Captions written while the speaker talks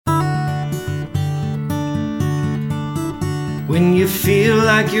When you feel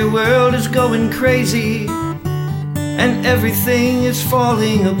like your world is going crazy and everything is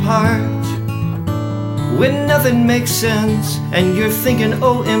falling apart, when nothing makes sense and you're thinking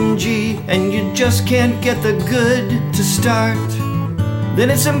OMG and you just can't get the good to start, then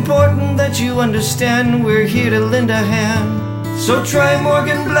it's important that you understand we're here to lend a hand. So try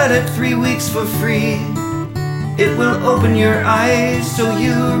Morgan Bladit 3 weeks for free. It will open your eyes so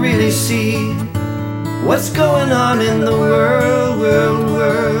you really see what's going on in the world.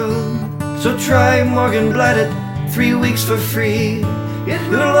 So try Morgan Bladit 3 weeks for free. It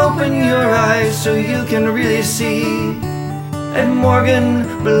will open your eyes so you can really see at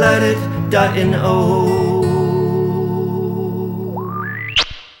morganbladit.no.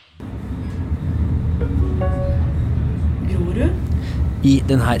 I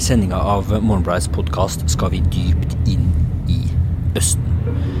denne sendingen av Morgenbladets podcast skal vi dypt inn i Østen.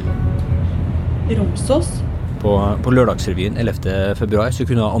 Romsås? På lørdagsrevyen 11. februar så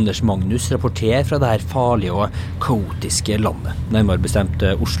kunne Anders Magnus rapportere fra det her farlige og kaotiske landet, nærmere bestemt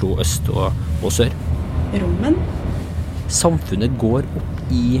Oslo øst og sør. Rommen? Samfunnet går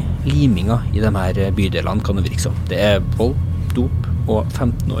opp i liminga i de her bydelene, kan det virke som. Det er vold, dop og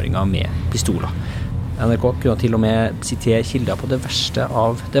 15-åringer med pistoler. NRK kunne til og med sitere kilder på det verste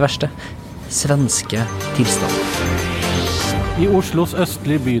av det verste. Svenske tilstander. I Oslos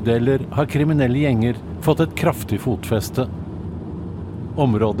østlige bydeler har kriminelle gjenger fått et kraftig fotfeste.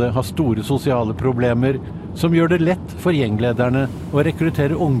 Området har store sosiale problemer som gjør det lett for gjenglederne å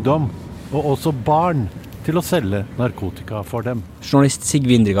rekruttere ungdom, og også barn, til å selge narkotika for dem. Journalist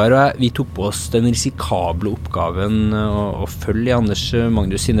Sigve Indregard og jeg, vi tok på oss den risikable oppgaven å følge Anders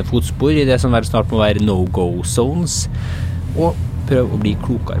Magnus sine fotspor i det som vel snart må være no-go-zones, og prøve å bli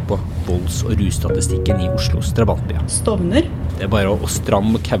klokere på volds- og russtatistikken i Oslos drabantbyer. Stovner? Det er bare å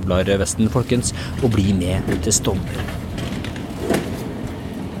stramme Kevlar-vesten, folkens, og bli med til Stovner.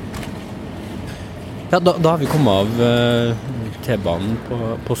 Ja, da har vi kommet av T-banen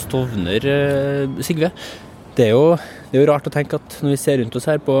på Stovner, Sigve. Det er jo rart å tenke at når vi ser rundt oss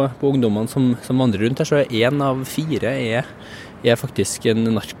her på ungdommene som vandrer rundt her, så er 1 av 4 er faktisk en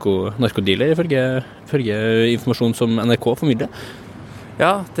narkodealer, ifølge informasjon som NRK formidler.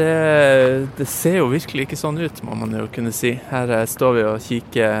 Ja, det ser jo virkelig ikke sånn ut, må man jo kunne si. Her står vi og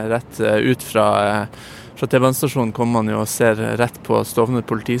kikker rett ut fra T-banestasjonen, kommer man jo og ser rett på Stovner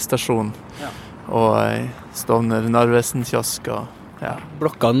politistasjon. Ja. Og Stovner Narvesen-kiosk og ja.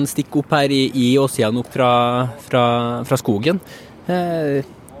 Blokkene stikker opp her i åsiden opp fra skogen.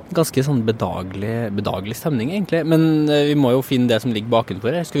 Ganske sånn bedagelig stemning egentlig, men vi må jo finne det som ligger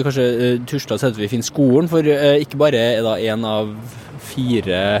bakenfor her. Skal vi kanskje tusle og se at vi finner skolen, for ikke bare er da 1 av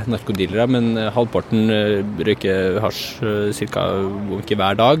 4 narkodealere, men halvparten røyker hasj cirka om ikke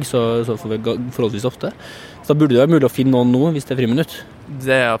hver dag, så forholdsvis ofte. Så da burde det være mulig å finne noen nå, hvis det er friminutt.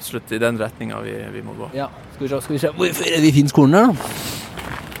 Det er absolutt i den retningen vi må gå. Ja, skal vi se. Hvorfor er vi finner skolen her da?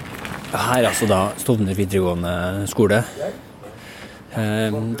 Her er altså da Stovner videregående skole.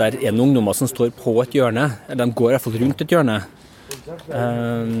 Der er noen ungdommer som står på et hjørne, eller de går i hvert fall rundt et hjørne.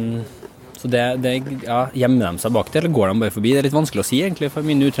 Så gjemmer de seg bak det, eller går de bare forbi? Det er litt vanskelig å si egentlig for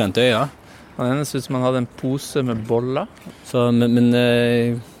mine utrente øyne. Det eneste ut som man hadde en pose med boller. Så, men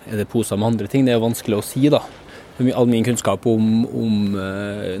er det poser med andre ting? Det er jo vanskelig å si da. All min kunnskap om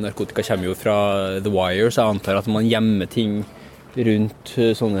narkotika kommer jo fra The Wire, så jeg antar at man gjemmer ting rundt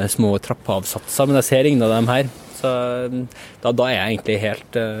sånne små trappeavsatser, men jeg ser ingen av dem her. Så da er jeg egentlig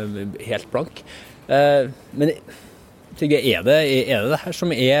helt blank. Men er det her som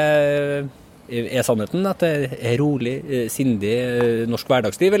er sannheten, at det er rolig, sindig norsk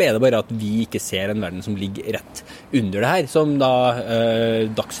hverdagsliv, eller er det bare at vi ikke ser en verden som ligger rett under det her, som da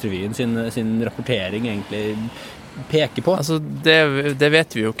Dagsrevyen sin rapportering egentlig peker på? Altså det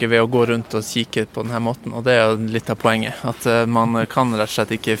vet vi jo ikke ved å gå rundt og kikke på denne måten, og det er jo litt av poenget, at man kan rett og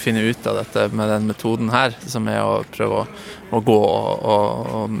slett ikke finne ut av dette med den metoden her, som er å prøve å gå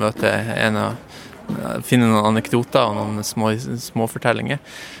og møte finne noen anekdoter og noen små fortellinger.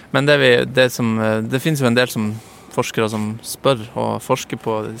 Men det finnes jo en del som forskere som spør og forsker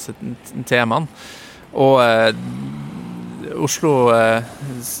på disse temaene, og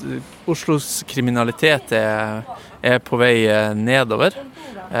Oslos kriminalitet er på vei nedover.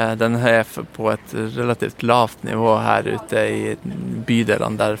 Den er på et relativt lavt nivå her ute i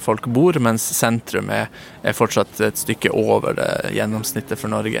bydelene der folk bor, mens sentrum er fortsatt et stykke over det gjennomsnittet for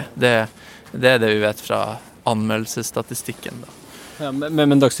Norge. Det er det vi vet fra anmeldelsesstatistikken da. Ja,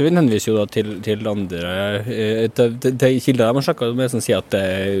 men Dagsrevyen henviser jo da til andre til kilder der man snakker med som sier at det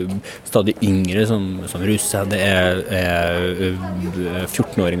stadig yngre som ruser seg, det er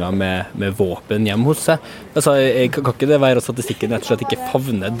 14-åringer med våpen hjem hos seg. Altså, kan ikke det være at statistikken rett og slett ikke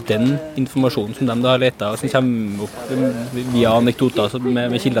favner den informasjonen som de da har letet, som kommer opp via anekdoter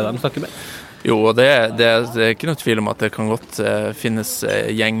med kilder de snakker med? Jo, og det er ikke noe tvil om at det kan godt finnes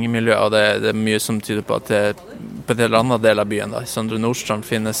gjengmiljø, og det er mye som tyder på at det på en del andre del av byen, da, i Søndre Nordstrand,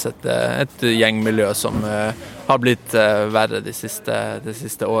 finnes et gjengmiljø som har blitt verre det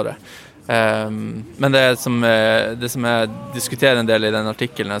siste året. Men det som jeg diskuterer en del i den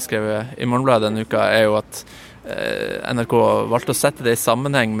artikkelen jeg skrev i Morgenbladet denne uka, er jo at NRK valgte å sette det i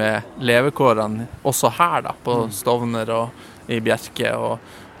sammenheng med levekårene også her da, på Stovner og i Bjerke og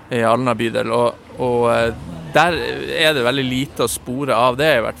i Alna bydel, og der er det veldig lite å spore av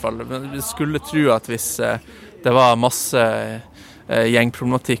det i hvert fall. Men vi skulle tro at hvis det var masse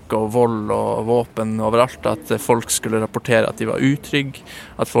gjengproblematikk og vold og våpen overalt, at folk skulle rapportere at de var utrygge,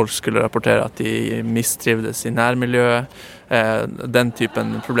 at folk skulle rapportere at de mistrivdes i nærmiljøet, den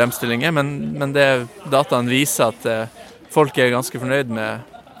typen problemstillinger. Men det dataen viser at folk er ganske fornøyd med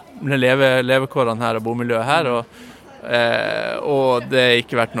levekårene her og bomiljøet her, og det har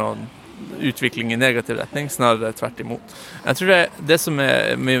ikke vært noen utvikling i negativ retning, snarere tvert imot. Jeg tror det som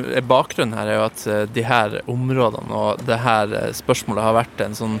er bakgrunnen her er jo at de her områdene og det her spørsmålet har vært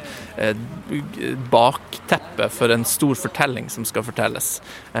en sånn bakteppe for en stor fortelling som skal fortelles.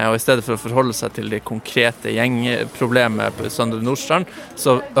 Og i stedet for å forholde seg til de konkrete gjengproblemet på Søndre Nordstrand,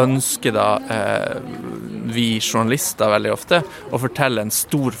 så ønsker da vi journalister veldig ofte å fortelle en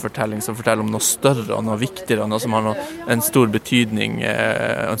stor fortelling som forteller om noe større og noe viktigere, og noe som har en stor betydning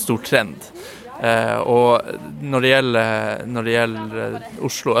og en stor trend. Og når det gjelder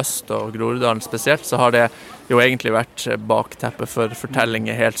Oslo øst og Groruddalen spesielt, så har det jo egentlig vært bakteppet for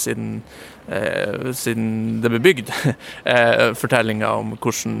fortellinger helt siden det ble bygd. Fortellinger om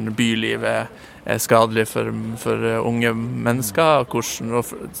hvordan bylivet er skadelig for unge mennesker,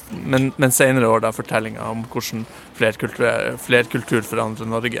 men senere år da fortellinger om hvordan flerkultur forandrer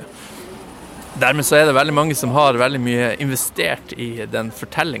Norge. Dermed så er det veldig mange som har veldig mye investert i den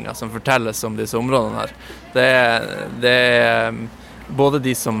fortellingen som fortelles om disse områdene her. Det er både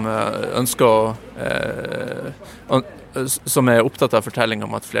de som ønsker som er opptatt av fortellingen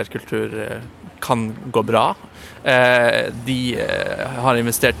om at flerkultur kan gå bra. De har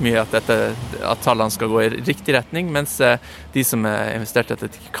investert mye i at tallene skal gå i riktig retning, mens de som har investert i at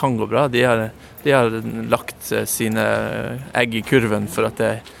det ikke kan gå bra, de har lagt sine egg i kurven for at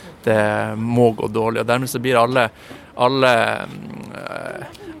det må gå dårlig, og dermed så blir alle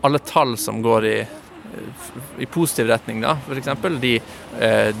tall som går i positiv retning da, for eksempel, de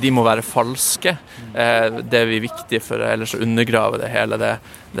må være falske. Det er viktig for ellers å undergrave det hele,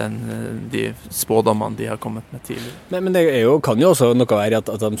 de spådommene de har kommet med tidligere. Men det kan jo også noe være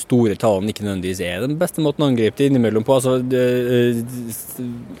at de store tallene ikke nødvendigvis er den beste måten å angripe det innimellom på.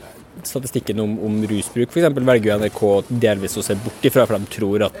 Statistikken om rusbruk for eksempel velger jo NRK delvis å se bort ifra, for de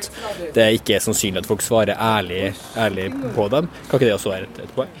tror at det ikke er sannsynlig at folk svarer ærlig på dem. Kan ikke det også være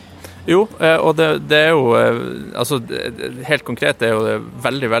et poeng? Jo, og det er jo altså helt konkret er jo det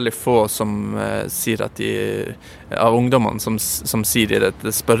veldig, veldig få som sier at av ungdommene som sier i det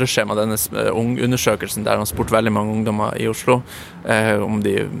spørreskjemaet, denne undersøkelsen der han spurt veldig mange ungdommer i Oslo om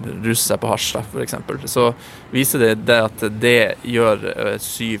de ruser seg på hasj, for eksempel, så viser det at det gjør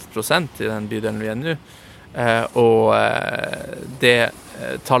 7% i den bydelen vi er nå, og det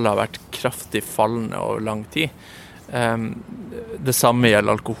tallet har vært kraftig fallende over lang tid. Det samme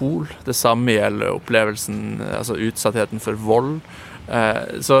gjelder alkohol, det samme gjelder opplevelsen, altså utsattheten for vold.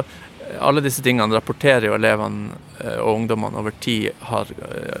 Så alle disse tingene rapporterer jo elevene og ungdommene over tid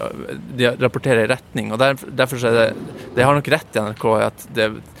de rapporterer i retning, og derfor så er det har nok rett i NRK at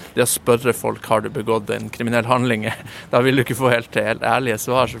det å spørre folk har du begått en kriminell handling, da vil du ikke få helt ærlige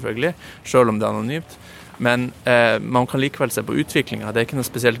svar selvfølgelig, selv om det er anonymt. Men man kan likevel se på utviklingen. Det er ikke noe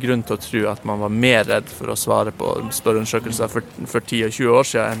spesielt grunn til å tro at man var mer redd for å svare på spørreundersøkelser for 10 og 20 år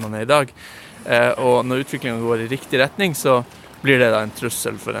siden enn man er i dag. Og når utviklingen går i riktig retning, så blir det da en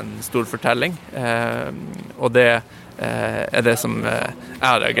trussel for en stor fortelling. Og det er det som jeg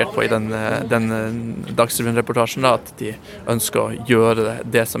har reagert på i den Dagsrevyen-reportasjen, da, at de ønsker å gjøre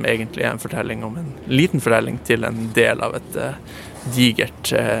det som egentlig er en fortelling om en liten fortelling til en del av et digert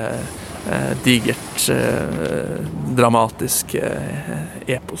dramatisk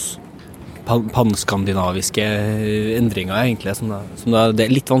epos. Panskandinaviske endringer egentlig, som det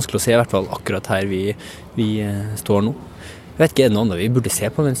er litt vanskelig å se i hvert fall akkurat her vi står nå. vet ikke, er det noe annet vi burde se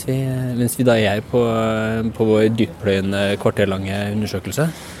på mens vi da er på vår dyptpløyende kvarterlange undersøkelse?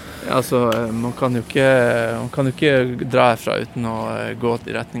 Ja, altså, man kan jo ikke dra herfra uten å gå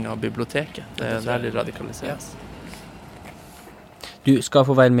i retning av biblioteket. Det er veldig radikalisert. Du skal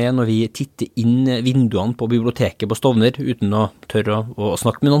få være med når vi titter inn vinduene på biblioteket på Stovner, uten å tørre å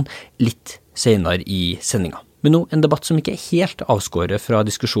snakke med noen, litt senere i sendinga. Men nå en debatt som ikke er helt avskåret fra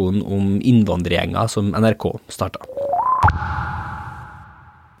diskusjonen om innvandrergjenger som NRK startet.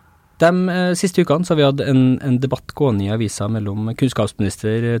 De siste ukene så har vi hatt en debatt gående i avisa mellom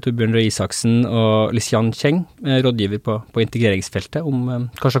kunnskapsminister Torbjørn Røe Isaksen og Lixian Cheng, rådgiver på integreringsfeltet, om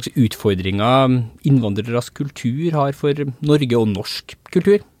hva slags utfordringer innvandreres kultur har for Norge og norsk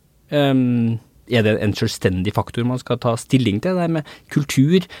kultur. Er det en selvstendig faktor man skal ta stilling til, det med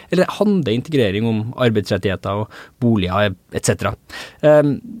kultur, eller handler integrering om arbeidsrettigheter og boliger, etc.?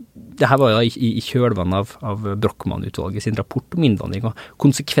 Dette var jo i kjølvannet av Brochmann-utvalget sin rapport om innvandring og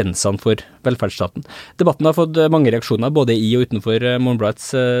konsekvensene for velferdsstaten. Debatten har fått mange reaksjoner, både i og utenfor Morgenbladets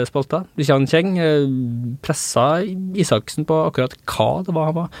spalter. Lixian Cheng pressa Isaksen på akkurat hva det var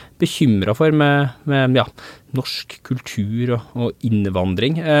han var bekymret for med norsk kultur og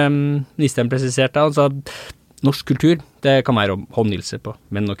innvandring. Ministeren presiserte altså at norsk kultur, det kan være å håndhilse på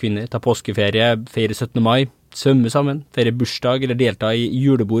menn og kvinner, ta påskeferie, feire 17. mai, svømme sammen, feire bursdag eller delta i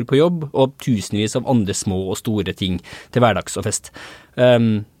julebord på jobb, og tusenvis av andre små og store ting til hverdags og fest.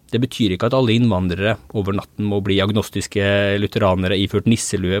 Det betyr ikke at alle innvandrere over natten må bli agnostiske lutheranere iført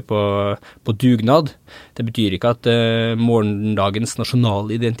nisselue på dugnad. Det betyr ikke at morgendagens nasjonale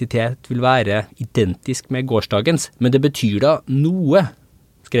identitet vil være identisk med gårsdagens, men det betyr da noe,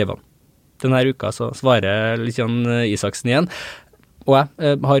 skrev han. Denne uka så svarer Lixian Isaksen igjen, og jeg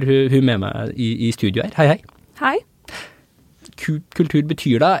har hun med meg i studio her. Hei, hei. Hei. Kultur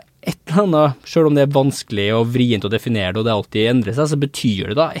betyr da et eller annet, selv om det er vanskelig og vrient å definere det, og det alltid endrer seg, så betyr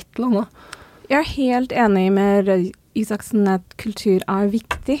det da et eller annet. Jeg er helt enig med Isaksen at kultur er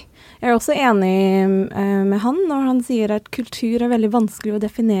viktig. Jeg er også enig med han når han sier at kultur er veldig vanskelig å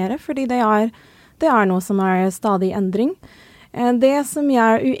definere, fordi det er noe som er stadig endring. Det som jeg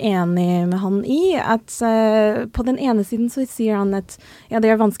er uenig med han i, at på den ene siden så sier han at ja, det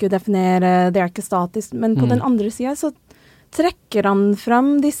er vanskelig å definere, det er ikke statisk, men på den andre siden så trekker han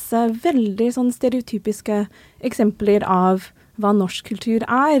fram disse veldig sånn stereotypiske eksempler av hva norsk kultur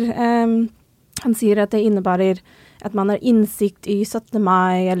er. Han sier at det innebærer at man har innsikt i 17.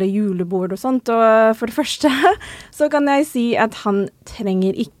 mai eller julebord og sånt, og for det første så kan jeg si at han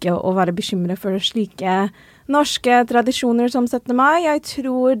trenger ikke å være bekymret for slike norske tradisjoner som 17. mai. Jeg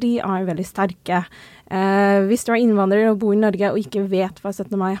tror de er veldig sterke. Hvis du er innvandrer og bor i Norge og ikke vet hva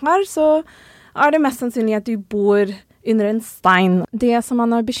 17. mai har, så er det mest sannsynlig at du bor under en stein. Det som man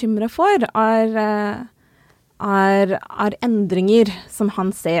er bekymret for er endringer som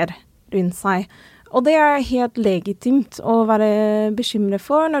han ser rundt seg. Og det er helt legitimt å være bekymret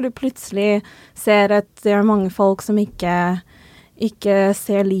for når du plutselig ser at det er mange folk som ikke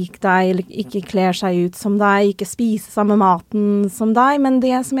ser lik deg, eller ikke kler seg ut som deg, ikke spiser samme maten som deg. Men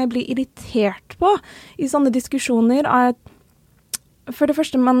det som jeg blir irritert på i sånne diskusjoner er at for det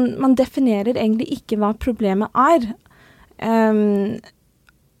første, man definerer egentlig ikke hva problemet er.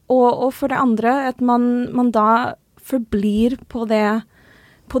 Og for det andre, at man da forblir på det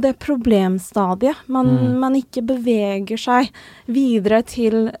problemstadiet. Man ikke beveger seg videre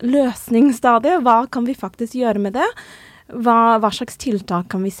til løsningsstadiet. Hva kan vi faktisk gjøre med det? Hva slags tiltak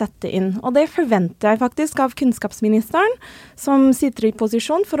kan vi sette inn? Og det forventer jeg faktisk av kunnskapsministeren, som sitter i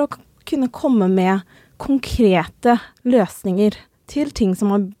posisjon for å kunne komme med konkrete løsninger til ting som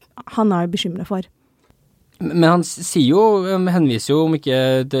han er bekymret for. Men han henviser jo, om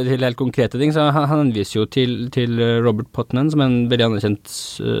ikke til helt konkrete ting, så han henviser jo til Robert Putnam, som er en veldig anerkjent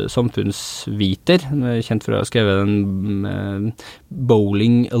samfunnsviter, kjent for å ha skrevet en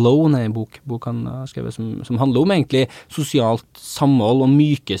Bowling Alone, en bok han har skrevet som handler om egentlig sosialt samhold og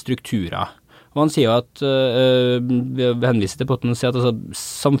myke strukturer. Og han sier jo at, ved å henvise til Putnam, sier at altså,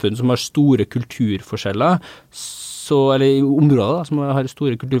 samfunn som har store kulturforskjeller, eller i områder som har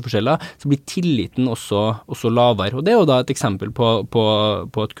store kulturforskjeller, så blir tilliten også lavere. Og det er jo da et eksempel på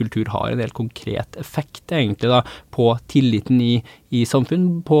at kultur har en helt konkret effekt egentlig da, på tilliten i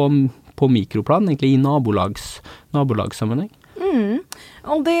samfunn, på mikroplan, egentlig i nabolagssammenheng.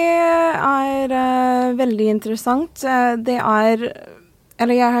 Og det er veldig interessant.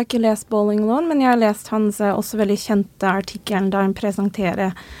 Eller jeg har ikke lest Bowling Alone, men jeg har lest hans også veldig kjente artikkelen der han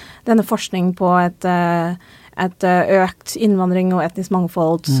presenterer denne forskning på et økt innvandring og etnisk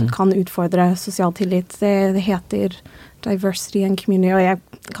mangfold kan utfordre sosial tillit. Det heter Diversity and Community, og jeg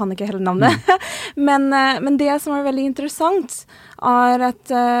kan ikke hele navnet. Men det som er veldig interessant, er at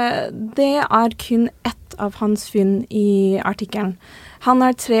det er kun ett av hans funn i artikkelen. Han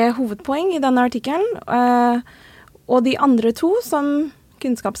har 3 hovedpoeng i denne artikkelen, og de andre 2 som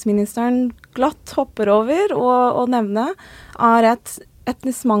kunnskapsministeren glatt hopper over og nevner, er at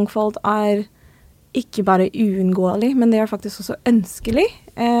etnisk mangfold er ikke bare uunngåelig, men det er faktisk også ønskelig,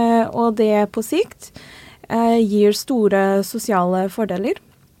 og det på sikt gir store sosiale fordeler.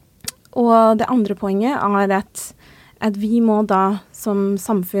 Og det andre poenget er at vi må da som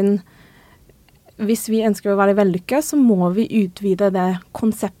samfunn, hvis vi ønsker å være vellykket, så må vi utvide det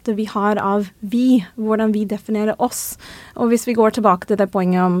konseptet vi har av vi, hvordan vi definerer oss. Og hvis vi går tilbake til det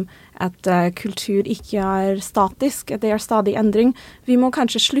poenget om at kultur ikke er statisk, at det er stadig endring, vi må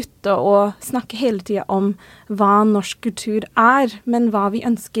kanskje slutte å snakke hele tiden om hva norsk kultur er, men hva vi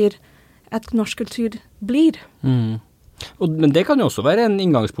ønsker at norsk kultur blir. Men det kan jo også være en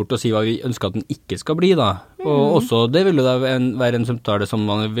inngangsport å si hva vi ønsker at den ikke skal bli da. Og også, det vil jo da være en samtale som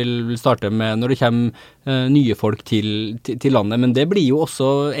man vil starte med når det kommer nye folk til landet, men det blir jo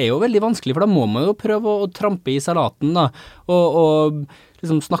også, er jo veldig vanskelig, for da må man jo prøve å trampe i salaten da, og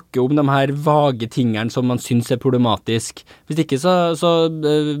liksom snakke om de her vage tingene som man synes er problematisk. Hvis ikke så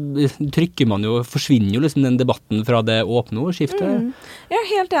trykker man jo, forsvinner jo liksom den debatten fra det åpne og skiftet. Jeg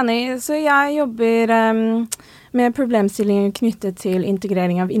er helt enig, så jeg jobber med problemstillinger knyttet til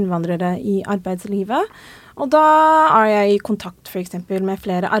integrering av innvandrere i arbeidslivet. Og da er jeg i kontakt for eksempel med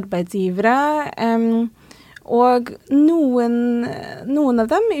flere arbeidsgivere, og noen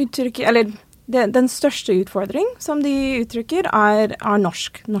av dem uttrykker, eller den største utfordring som de uttrykker er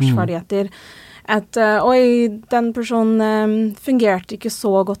norskferdigheter. At den personen fungerte ikke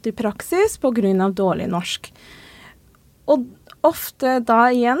så godt i praksis på grunn av dårlig norsk. Og ofte da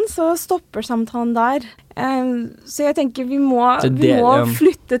igjen så stopper samtalen der. Så jeg tenker vi må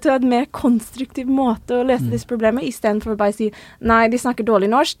flytte til en mer konstruktiv måte å løse disse problemet, i stedet for å bare si, nei, de snakker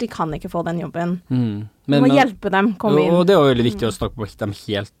dårlig norsk, de kan ikke få den jobben. Vi må hjelpe dem, komme inn. Og det er jo veldig viktig å snakke på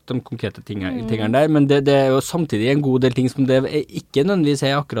de konkrete tingene der, men det er jo samtidig en god del ting som det ikke nødvendigvis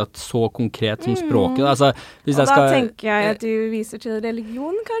er akkurat så konkret som språket. Altså, hvis og da tenker jeg at du viser til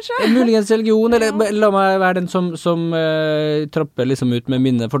religion, kanskje? Muligens religion, eller la meg være den som trapper liksom ut med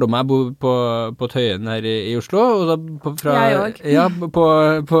mine fordommer. Jeg bor på Tøyen her i Oslo, og da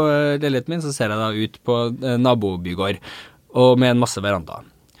på leiligheten min så ser jeg da ut på nabobygård, og med en masse veranda.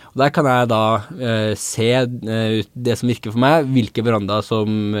 Og der kan jeg da se det som virker for meg, hvilke verandaer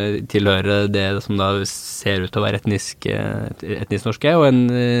som tilhører det som da ser ut til å være etnisk norske,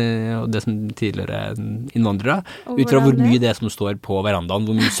 og det som tilhører innvandrere, ut fra hvor mye det som står på verandaen,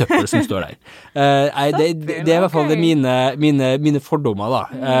 hvor mye søppel som står der. Det er i hvert fall mine fordommer da.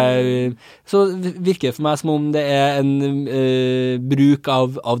 Så virker det for meg som om det er en bruk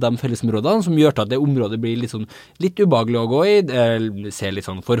av de fellesområdene som gjør til at det området blir litt ubehagelig å gå i, det ser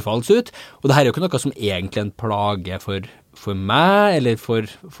litt sånn forfalls ut, og det her er jo ikke noe som egentlig er en plage for meg, eller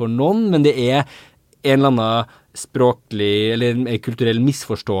for noen, men det er en eller annen språklig eller kulturell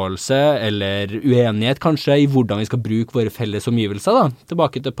misforståelse eller uenighet kanskje i hvordan vi skal bruke våre felles omgivelser da.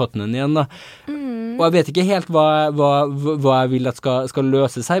 Tilbake til Putnam igjen da. Og jeg vet ikke helt hva jeg vil at skal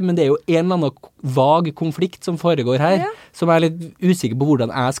løse seg, men det er jo en eller annen vag konflikt som foregår her, som jeg er litt usikker på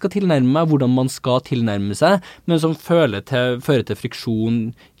hvordan jeg skal tilnærme meg, hvordan man skal tilnærme seg, men som fører til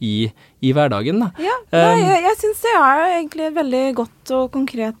friksjon i hverdagen da. Jeg synes det er egentlig et veldig godt og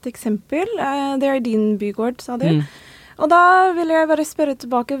konkret eksempel. Det er din bygård, sa du. Og da vil jeg bare spørre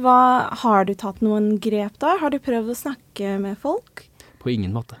tilbake, har du tatt noen grep da? Har du prøvd å snakke med folk? På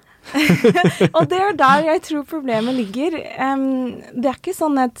ingen måte. Og det er der jeg tror problemet ligger. Det er ikke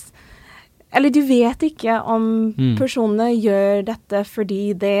sånn at, eller du vet ikke om personene gjør dette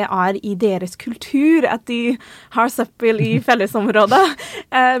fordi det er i deres kultur at de har søppel i fellesområdet.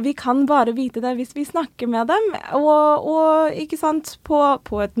 Vi kan bare vite det hvis vi snakker med dem, og ikke sant,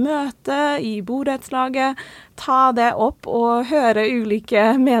 på et møte i borettslaget, ta det opp og høre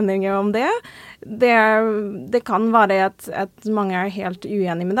ulike meninger om det. Det kan være at mange er helt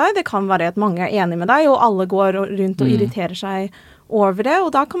uenige med deg, det kan være at mange er enige med deg, og alle går rundt og irriterer seg over det,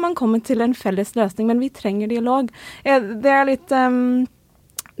 og da kan man komme til en felles løsning, men vi trenger dialog. Det er litt,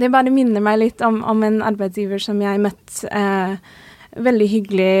 det bare minner meg litt om en arbeidsgiver som jeg møtte, veldig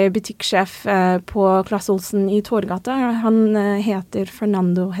hyggelig butikksjef på Claes Olsen i Torgata. Han heter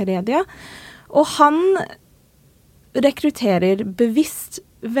Fernando Heredia, og han rekrutterer bevisst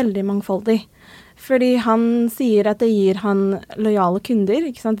veldig mangfoldig. Fordi han sier at det gir han lojale kunder,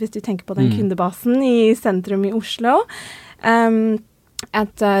 ikke sant? Hvis du tenker på den kundebasen i sentrum i Oslo.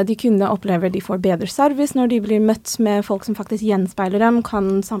 at de kunne oppleve de får bedre service når de blir møtt med folk som faktisk gjenspeiler dem,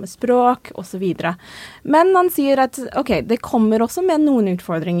 kan samme språk, og så videre. Men han sier at, ok, det kommer også med noen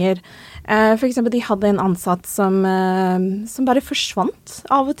utfordringer. For eksempel, de hadde en ansatt som bare forsvant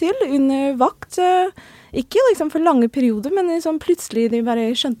av og til under vakt. Ikke liksom for lange perioder, men liksom plutselig de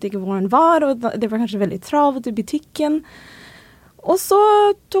bare skjønte ikke hvor han var, og det var kanskje veldig travelt i butikken. Og så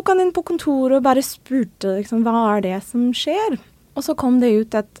tok han inn på kontoret og bare spurte liksom, hva det som skjer? Og så kom det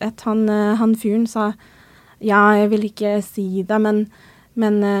ut at han fyren sa, ja, jeg vil ikke si det, men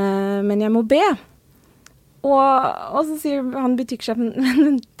jeg må be. Og så sier han butikksjefen,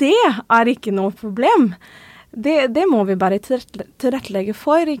 men det ikke noe problem. Det må vi bare tilrettelegge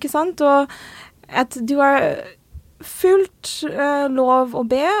for, ikke sant? Og at du fullt lov å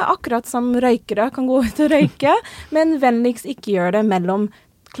be, akkurat som røykere kan gå ut og røyke, men vennligst ikke gjør det mellom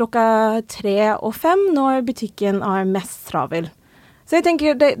 3 og 5 når butikken mest travel. Så jeg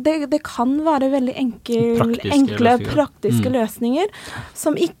tenker det kan være veldig enkle, praktiske løsninger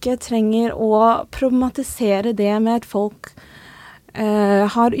som ikke trenger å problematisere det med at folk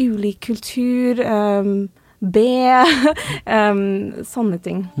har ulik kultur, sånne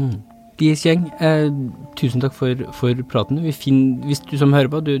ting. Dies Gjeng, tusen takk for praten. Hvis du som hører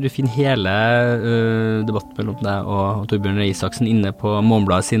på, du finner hele debatten mellom deg og Torbjørn Røe Isaksen inne på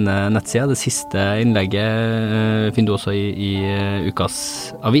Morgenbladet sine nettsider. Det siste innlegget finner du også i ukas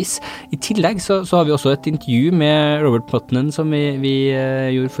avis. I tillegg så har vi også et intervju med Robert Putnam som vi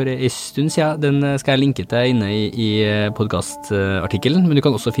gjorde for en stund siden. Den skal jeg linke til inne i podcastartikkelen, men du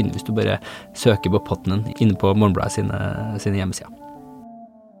kan også finne hvis du bare søker på Putnam inne på Morgenbladet sine hjemmesider.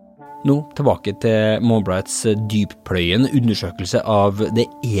 Nå tilbake til Morgenbladets dyppløyende undersøkelse av det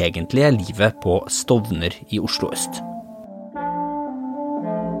egentlige livet på Stovner i Oslo øst.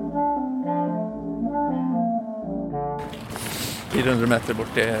 «400 meter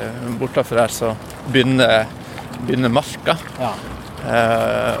bortafor her så begynner marka. Ja.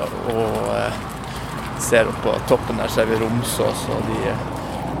 Og ser opp på toppen der ser vi Romsås og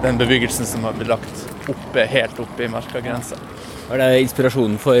den bebyggelsen som har blitt lagt helt oppe i markagrensa. Var det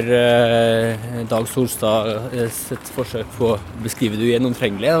inspirasjonen for Dag Solstad et forsøk på å beskrive det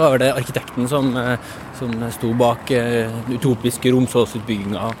gjennomtrengelig? Var det arkitekten som sto bak utopiske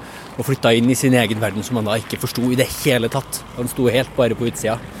Romsås-utbygginga og flytta inn i sin egen verden som han da ikke forstod i det hele tatt? Han sto helt bare på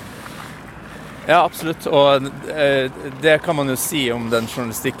utsida. Ja, absolutt. Og det kan man jo si om den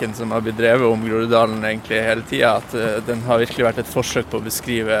journalistikken som har blitt drevet om Groruddalen egentlig hele tiden, at den har virkelig vært et forsøk på å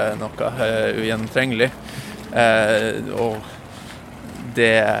beskrive noe ugjennomtrengelig. Og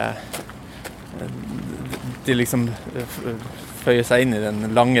det liksom føyer seg inn i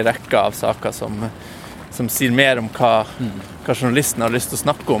den lange rekka av saker som sier mer om hva journalisten har lyst til å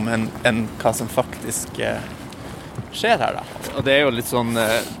snakke om enn hva som faktisk skjer her da. Og det jo litt sånn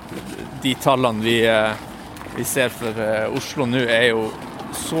de tallene vi ser for Oslo nå jo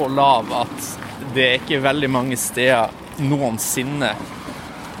så lav at det ikke veldig mange steder noensinne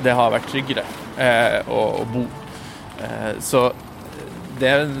det har vært tryggere å bo. Så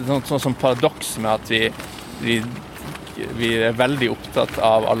det noe sånn som paradoks med at vi veldig opptatt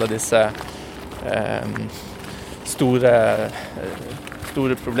av alle disse store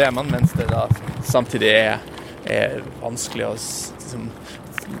problemene, mens det da samtidig vanskelig å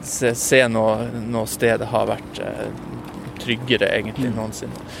se noe sted det har vært tryggere egentlig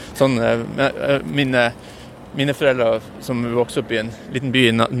noensinne. Sånn, mine foreldre som vokste opp i en liten by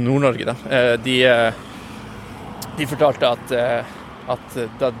i Nord-Norge, de fortalte at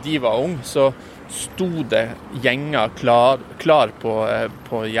da de var ung, så sto det gjenger klar på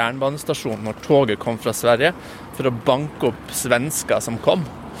jernbanestasjonen når toget kom fra Sverige, for å banke opp svensker som kom,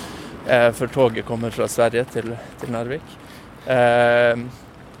 for toget kommer fra Sverige til Narvik.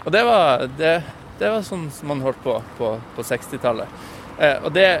 Og det var sånn som man holdt på 60-tallet. Og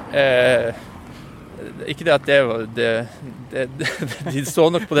det ikke det at de så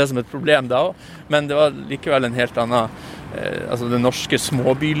nok på det som et problem da også, men det var likevel en helt annen altså det norske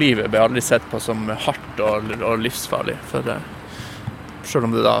småbylivet ble aldri sett på som hardt og livsfarlig selv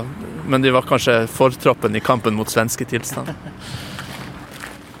om det da men de var kanskje fortroppen i kampen mot svenske tilstand.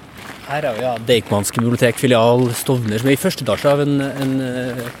 Her vi Deichmanske bibliotek, filial Stovner, som i første etasje av en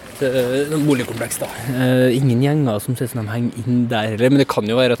boligkompleks da. Ingen gjenger som ser ut som de henger inn der, men det kan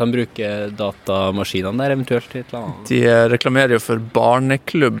jo være at de bruker datamaskinene der eventuelt i et eller annet. De reklamerer jo for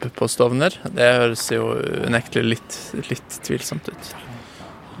barneklubb på Stovner. Det høres jo unektelig litt tvilsomt ut.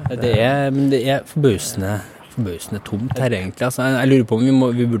 Men det forbausende forbausende tomt her egentlig. Altså, jeg lurer på om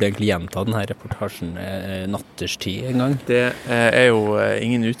vi burde egentlig gjenta denne reportasjen natterstid en gang. Det jo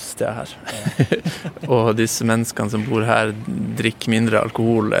ingen utested her. Og disse menneskene som bor her drikker mindre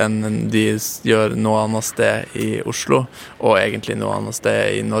alkohol enn de gjør noe annet sted i Oslo, og egentlig noe annet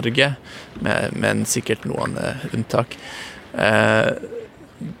sted i Norge, men sikkert noen unntak.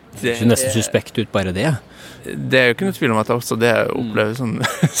 Det ser nesten suspekt ut bare det. Det jo ikke noe tvil om at også det oppleves sånn,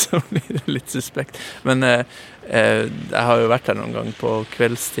 så blir det litt suspekt. Men jeg har jo vært her noen gang på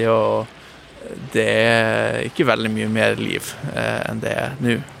kveldstid, og det ikke veldig mye mer liv enn det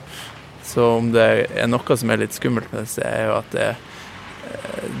nå. Så om det noe som litt skummelt med det, så jo at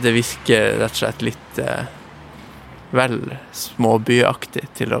det virker rett og slett litt vel småbyaktig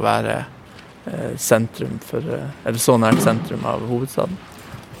til å være sentrum eller så nært sentrum av hovedstaden.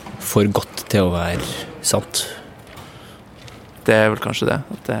 For godt til å være sant. Det vel kanskje det,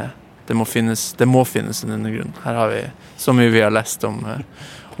 at det må finnes en undergrunn. Her har vi så mye vi har lest om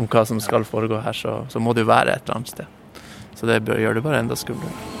hva som skal foregå her, så må det jo være et eller annet sted. Så det gjør det bare enda skumlere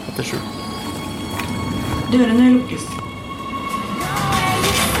at det skjult. Dørene lukkes.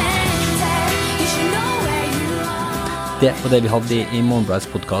 Det var det vi hadde i Morgenbladets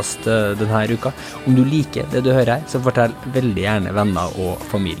podcast denne uka. Om du liker det du hører her, så fortell veldig gjerne venner og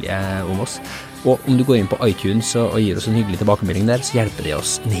familie om oss. Og om du går inn på iTunes og gir oss en hyggelig tilbakemelding der, så hjelper det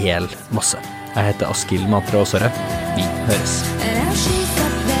oss en hel masse. Jeg heter Askild Matre Aasare. Vi høres.